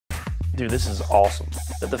Dude, this is awesome.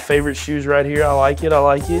 The favorite shoes right here, I like it, I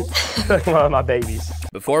like it. My babies.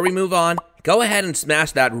 Before we move on, go ahead and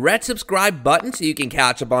smash that red subscribe button so you can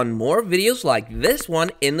catch up on more videos like this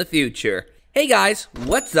one in the future. Hey guys,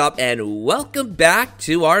 what's up and welcome back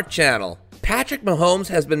to our channel. Patrick Mohomes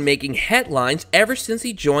has been making headlines ever since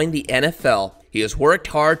he joined the NFL. He has worked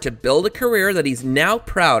hard to build a career that he's now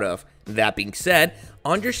proud of. That being said,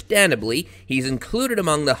 understandably, he's included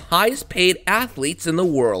among the highest paid athletes in the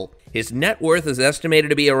world. His net worth is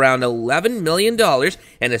estimated to be around $11 million,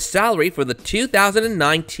 and his salary for the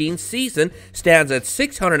 2019 season stands at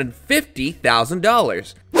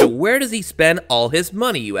 $650,000. So where does he spend all his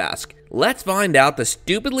money, you ask? Let's find out the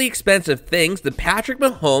stupidly expensive things that Patrick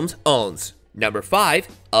Mohomes owns. Number 5.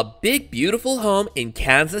 A big beautiful home in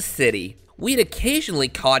Kansas City. We'd occasionally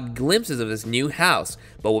caught glimpses of his new house,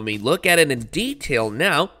 but when we look at it in detail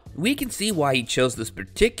now, we can see why he chose this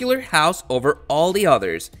particular house over all the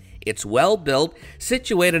others. It's well built,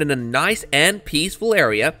 situated in a nice and peaceful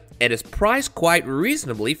area, and is priced quite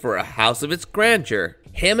reasonably for a house of its grandeur.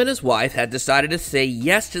 Him and his wife had decided to say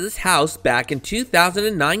yes to this house back in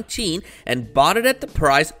 2019 and bought it at the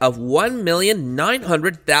price of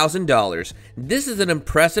 $1,900,000. This is an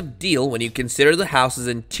impressive deal when you consider the house's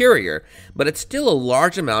interior, but it's still a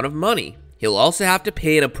large amount of money. He'll also have to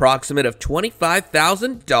pay an approximate of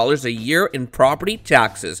 $25,000 a year in property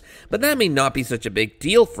taxes, but that may not be such a big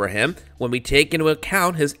deal for him when we take into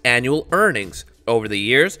account his annual earnings. Over the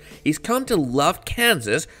years, he's come to love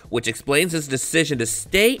Kansas, which explains his decision to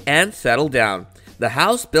stay and settle down. The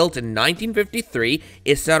house, built in 1953,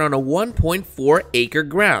 is set on a 1.4-acre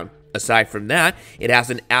ground. Aside from that, it has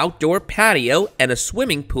an outdoor patio and a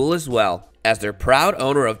swimming pool as well. As their proud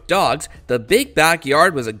owner of dogs, the big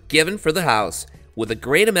backyard was a given for the house. With a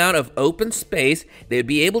great amount of open space, they would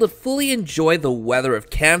be able to fully enjoy the weather of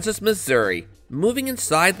Kansas, Missouri. Moving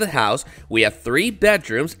inside the house, we have 3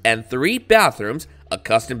 bedrooms and 3 bathrooms, a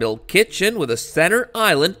custom-built kitchen with a center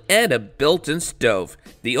island, and a built-in stove.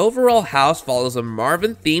 The overall house follows a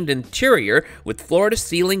Marvin-themed interior with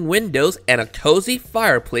floor-to-ceiling windows and a cozy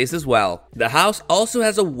fireplace as well. The house also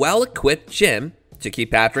has a well-equipped gym, to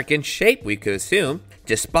keep Patrick in shape, we could assume.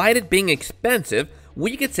 Despite it being expensive,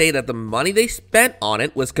 we could say that the money they spent on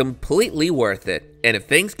it was completely worth it. And if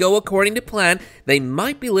things go according to plan, they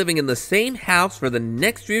might be living in the same house for the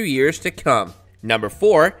next few years to come. Number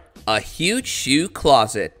 4. A huge shoe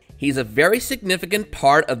closet. He's a very significant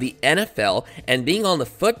part of the NFL, and being on the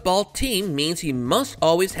football team means he must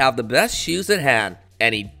always have the best shoes at hand.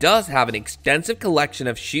 And he does have an extensive collection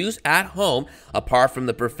of shoes at home, apart from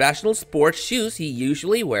the professional sports shoes he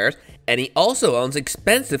usually wears, and he also owns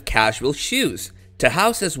expensive casual shoes. To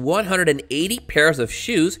house his 180 pairs of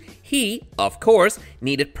shoes, he, of course,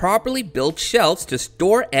 needed properly built shelves to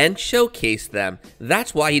store and showcase them.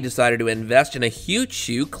 That's why he decided to invest in a huge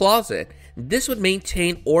shoe closet. This would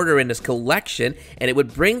maintain order in his collection, and it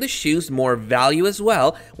would bring the shoes more value as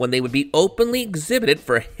well when they would be openly exhibited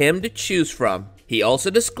for him to choose from. He also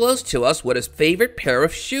disclosed to us what his favorite pair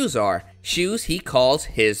of shoes are. Shoes he calls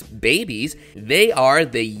his babies. They are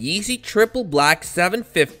the Yeezy Triple Black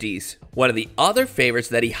 750s. One of the other favorites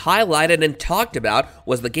that he highlighted and talked about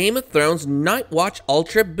was the Game of Thrones Night Watch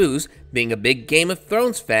Ultra Boost. Being a big Game of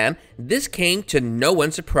Thrones fan, this came to no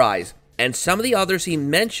one's surprise. And some of the others he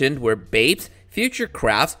mentioned were Babes, Future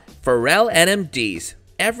Crafts, Pharrell NMDs.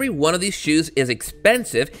 Every one of these shoes is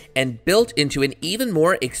expensive and built into an even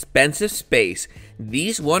more expensive space.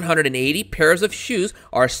 These 180 pairs of shoes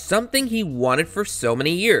are something he wanted for so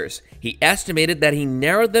many years. He estimated that he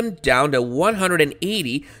narrowed them down to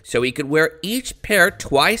 180 so he could wear each pair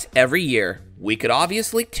twice every year. We could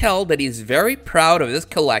obviously tell that he's very proud of his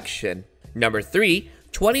collection. Number 3.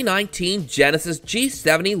 2019 Genesis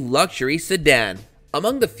G70 Luxury Sedan.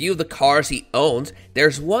 Among the few of the cars he owns,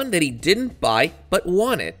 there's one that he didn't buy but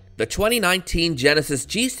wanted. The 2019 Genesis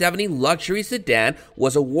G70 Luxury Sedan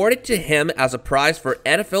was awarded to him as a prize for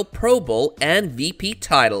NFL Pro Bowl and VP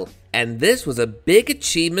title. And this was a big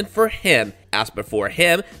achievement for him, as before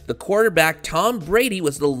him, the quarterback Tom Brady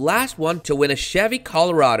was the last one to win a Chevy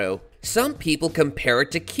Colorado. Some people compare it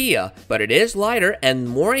to Kia, but it is lighter and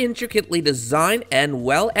more intricately designed and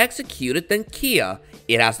well executed than Kia.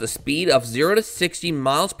 It has the speed of 0 to 60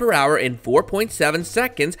 miles per hour in 4.7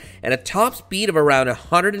 seconds and a top speed of around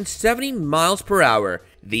 170 miles per hour.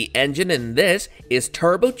 The engine in this is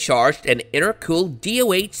turbocharged and intercooled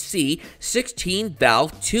DOHC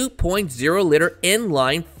 16-valve 2.0-liter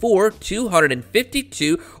inline-4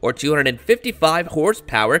 252 or 255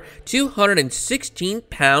 horsepower, 216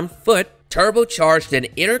 pound-foot turbocharged and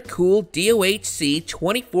intercooled DOHC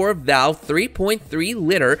 24-valve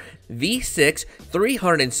 3.3-liter V6,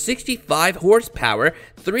 365 horsepower,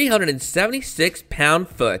 376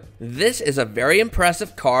 pound-foot. This is a very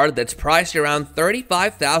impressive car that's priced around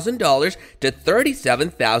 $35,000 to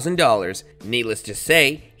 $37,000. Needless to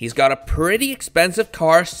say, he's got a pretty expensive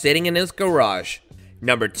car sitting in his garage.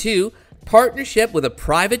 Number 2, partnership with a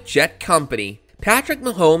private jet company. Patrick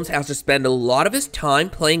Mohomes has to spend a lot of his time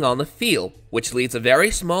playing on the field, which leaves a very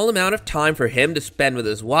small amount of time for him to spend with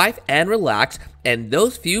his wife and relax, and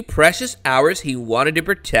those few precious hours he wanted to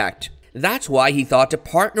protect. That's why he thought to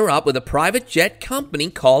partner up with a private jet company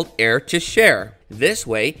called Air to Share. This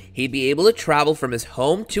way, he'd be able to travel from his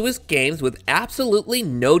home to his games with absolutely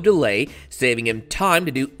no delay, saving him time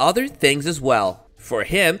to do other things as well. For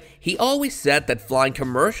him, he always said that flying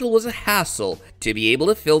commercial was a hassle. To be able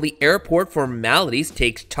to fill the airport formalities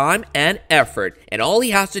takes time and effort, and all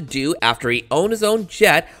he has to do after he owned his own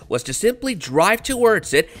jet was to simply drive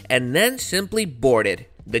towards it and then simply board it.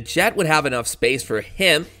 The jet would have enough space for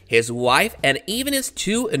him, his wife, and even his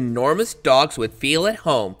 2 enormous dogs would feel at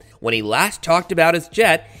home. When he last talked about his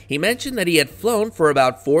jet, he mentioned that he had flown for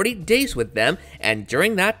about 40 days with them, and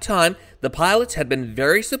during that time, the pilots had been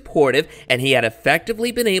very supportive and he had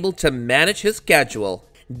effectively been able to manage his schedule.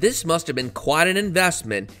 This must have been quite an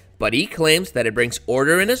investment, but he claims that it brings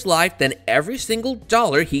order in his life than every single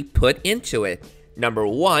dollar he put into it. Number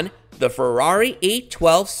 1, the Ferrari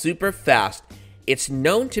 812 Superfast. It's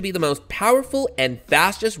known to be the most powerful and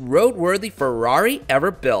fastest roadworthy Ferrari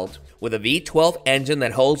ever built. With a V12 engine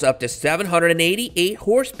that holds up to 788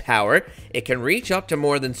 horsepower, it can reach up to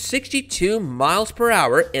more than 62 miles per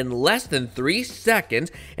hour in less than 3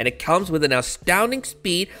 seconds, and it comes with an astounding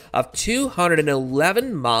speed of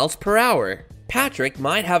 211 miles per hour. Patrick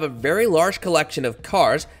might have a very large collection of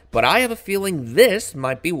cars, but I have a feeling this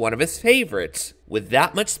might be one of his favorites. With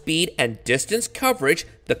that much speed and distance coverage,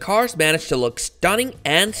 the cars manage to look stunning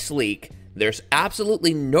and sleek. There's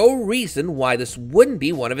absolutely no reason why this wouldn't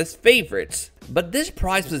be one of his favorites. But this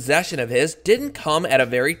prized possession of his didn't come at a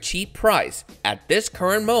very cheap price. At this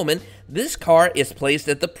current moment, this car is placed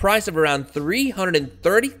at the price of around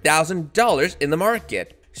 $330,000 in the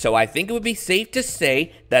market. So I think it would be safe to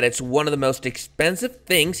say that it's one of the most expensive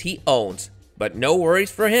things he owns. But no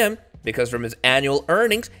worries for him, because from his annual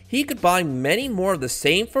earnings, he could buy many more of the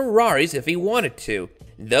same Ferraris if he wanted to.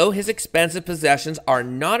 Though his expensive possessions are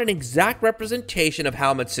not an exact representation of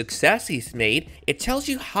how much success he's made, it tells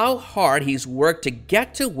you how hard he's worked to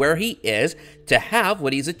get to where he is, to have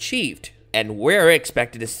what he's achieved. And we're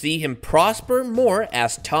expected to see him prosper more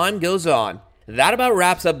as time goes on. That about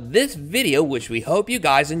wraps up this video, which we hope you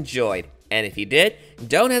guys enjoyed. And if you did,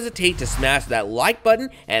 don't hesitate to smash that like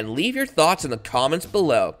button and leave your thoughts in the comments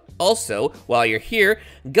below. Also, while you're here,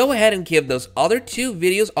 go ahead and give those other 2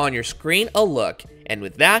 videos on your screen a look. And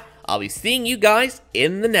with that, I'll be seeing you guys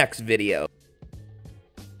in the next video.